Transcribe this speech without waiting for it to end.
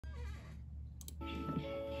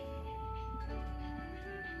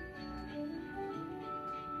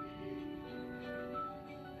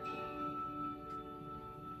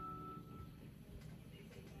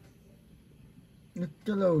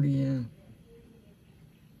Nickelodeon,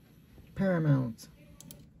 Paramount.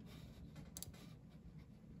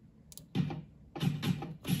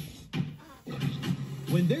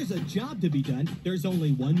 When there's a job to be done, there's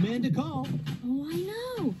only one man to call. Oh,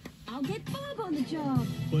 I know. I'll get Bob on the job.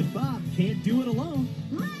 But Bob can't do it alone.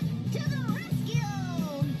 Mutt to the rescue!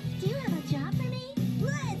 Do you have a job for me?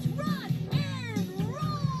 Let's rock and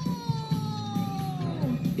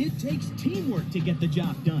roll! It takes teamwork to get the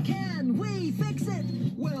job done. Can we fix it?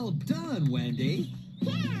 Well done, Wendy.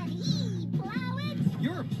 Can he plow it?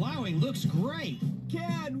 Your plowing looks great.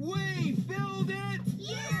 Can we build it?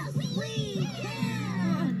 Yes, we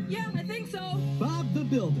can! Yeah, I think so. Bob the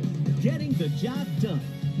Builder, getting the job done.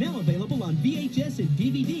 Now available on VHS and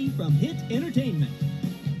DVD from Hit Entertainment.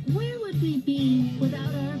 Where would we be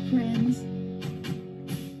without our friends?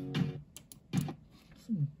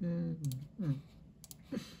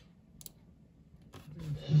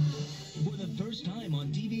 For the first time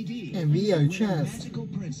on DVD, And VHS. when a magical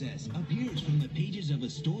princess appears from the pages of a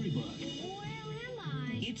storybook. Where am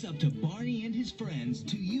I? It's up to Barney and his friends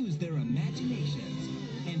to use their imaginations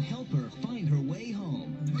and help her find her way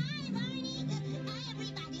home. Hi, Barney! Hi,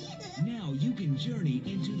 everybody! Now you can journey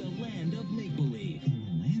into the land of make-believe. In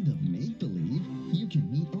the land of make-believe, you can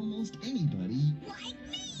meet almost anybody. Like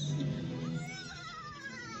me!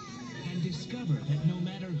 And discover that no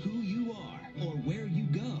matter who you are or where you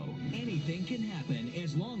go, anything can happen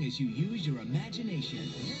as long as you use your imagination.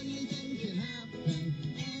 Anything can happen,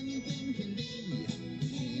 anything can be,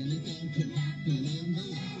 anything can happen in the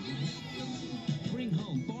world. Bring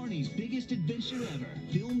home Barney's biggest adventure ever,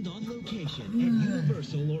 filmed on location at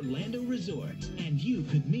Universal Orlando Resort. And you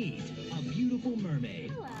could meet a beautiful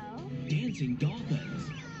mermaid, Hello. dancing dolphins,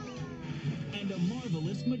 and a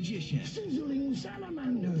marvelous magician. Sizzling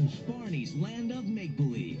salamanders. Barney's Land of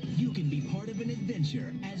Make-Believe. You can be part of an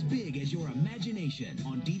adventure as big as your imagination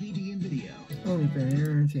on DVD and video. Only for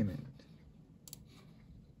entertainment.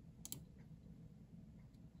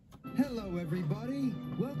 Hello, everybody.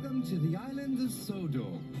 Welcome to the island of Sodor.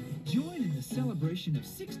 Join in the celebration of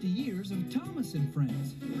 60 years of Thomas and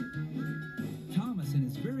Friends. Thomas and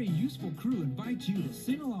his very useful crew invite you to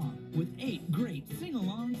sing along with 8 great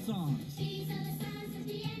sing-along songs. These are the sounds of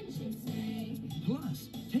the engines make. Plus,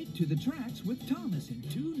 take to the tracks with Thomas in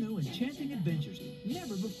 2 new enchanting adventures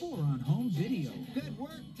never before on home video. Good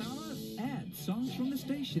work, Thomas. Add songs from the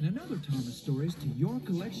station and other Thomas stories to your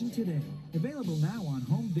collection today. Available now on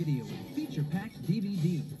home video with feature-packed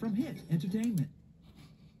DVD from Hit Entertainment.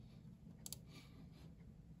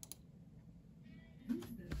 Who's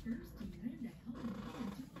the first to lend a helping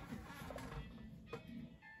hand to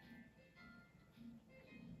others?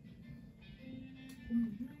 Or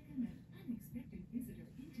welcome an unexpected visitor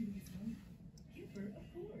into his home? Kipper, of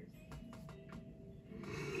course.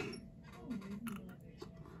 Always loving.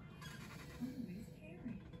 Always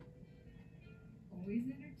caring. Always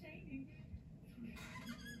entertaining.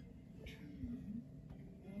 2,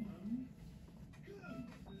 1, go!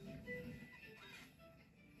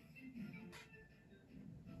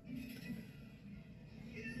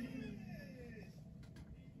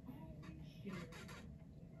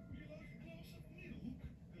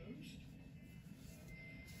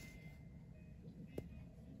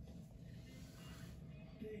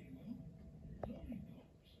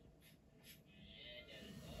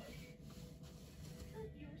 Help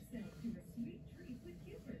yourself to a sweet treat with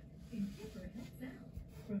Kipper, and Kipper helps out.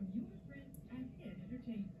 From your friends at Hit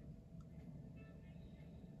Entertainment.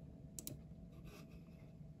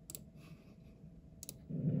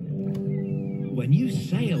 When you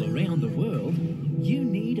sail around the world, you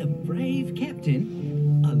need a brave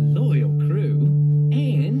captain, a loyal crew,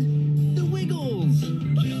 and the Wiggles.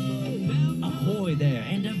 Ahoy there,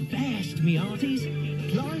 and avast, me hearties.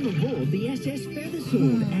 Climb aboard the SS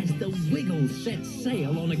Feathersword as the Wiggles set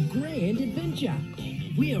sail on a grand adventure.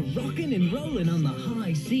 We're rocking and rolling on the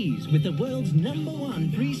high seas with the world's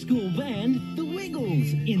 #1 preschool band, the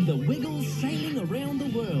Wiggles, in the Wiggles Sailing Around the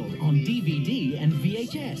World on DVD and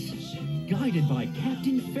VHS. Guided by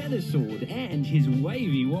Captain Feathersword and his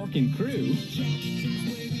wavy walking crew,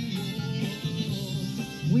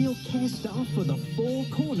 we'll cast off for the 4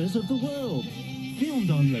 corners of the world.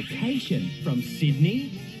 Filmed on location from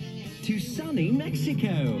Sydney to sunny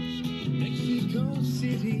Mexico. Mexico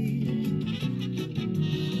City,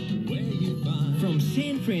 where you find From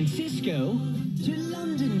San Francisco to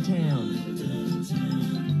London town.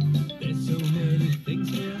 there's so many things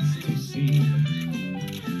for us to see.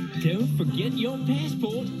 Don't forget your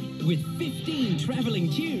passport. With 15 traveling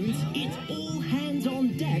tunes, it's all hands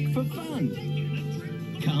on deck for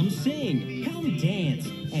fun. Come sing, come dance,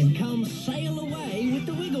 and come sail away with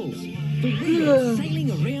the Wiggles. The Wiggles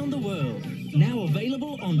Sailing Around the World. Now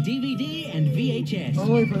available on DVD and VHS.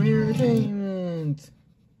 Only from Entertainment.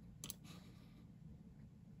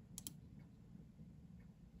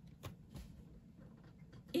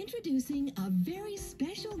 Introducing a very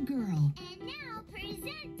special girl. And now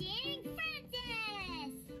presenting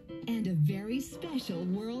Francis! And a very special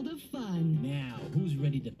world of fun. Now, who's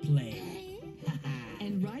ready to play?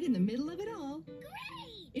 And right in the middle of it all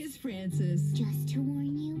Great! is Francis. Just to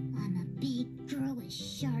warn you, I'm a big girl with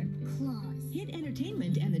sharp claws. Hit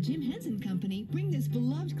Entertainment and the Jim Henson Company bring this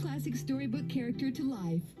beloved classic storybook character to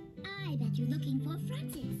life. I bet you're looking for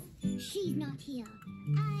Francis. She's not here.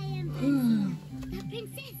 I am Princess, the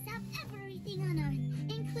princess of everything on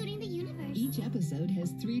Earth, including the universe. Each episode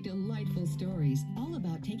has 3 delightful stories, all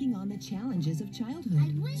about taking on the challenges of I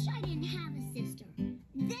childhood. wish I didn't have a sister.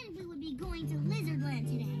 Then we would be going to Lizardland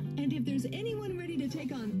today. And if there's anyone ready to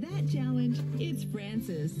take on that challenge, it's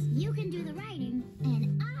Francis. You can do the writing,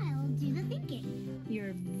 and I'll do the thinking.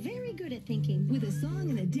 You're very good at thinking. With a song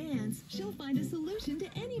and a dance, she'll find a solution to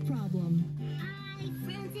any problem. I,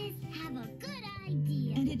 Francis, have a good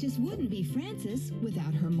idea. And it just wouldn't be Francis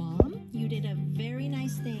without her mom, You did a very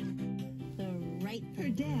nice thing. The right her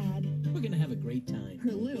thing. dad, We're gonna have a great time.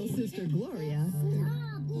 her little sister Gloria,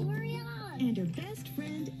 Stop, Gloria! and her best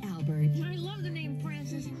friend Albert. I love the name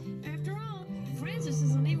Francis. After all, Francis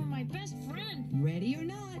is the name of my best friend. Ready or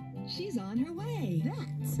not, she's on her way.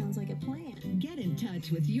 That sounds like a plan. Get in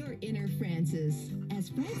touch with your inner Francis. As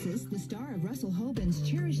Francis, the star of Russell Hoban's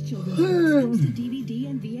cherished children's books, comes to DVD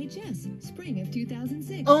and VHS, spring of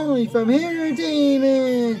 2006. Only from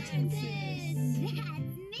Entertainment. Francis!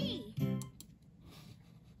 That's me!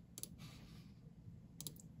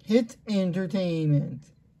 Hit Entertainment.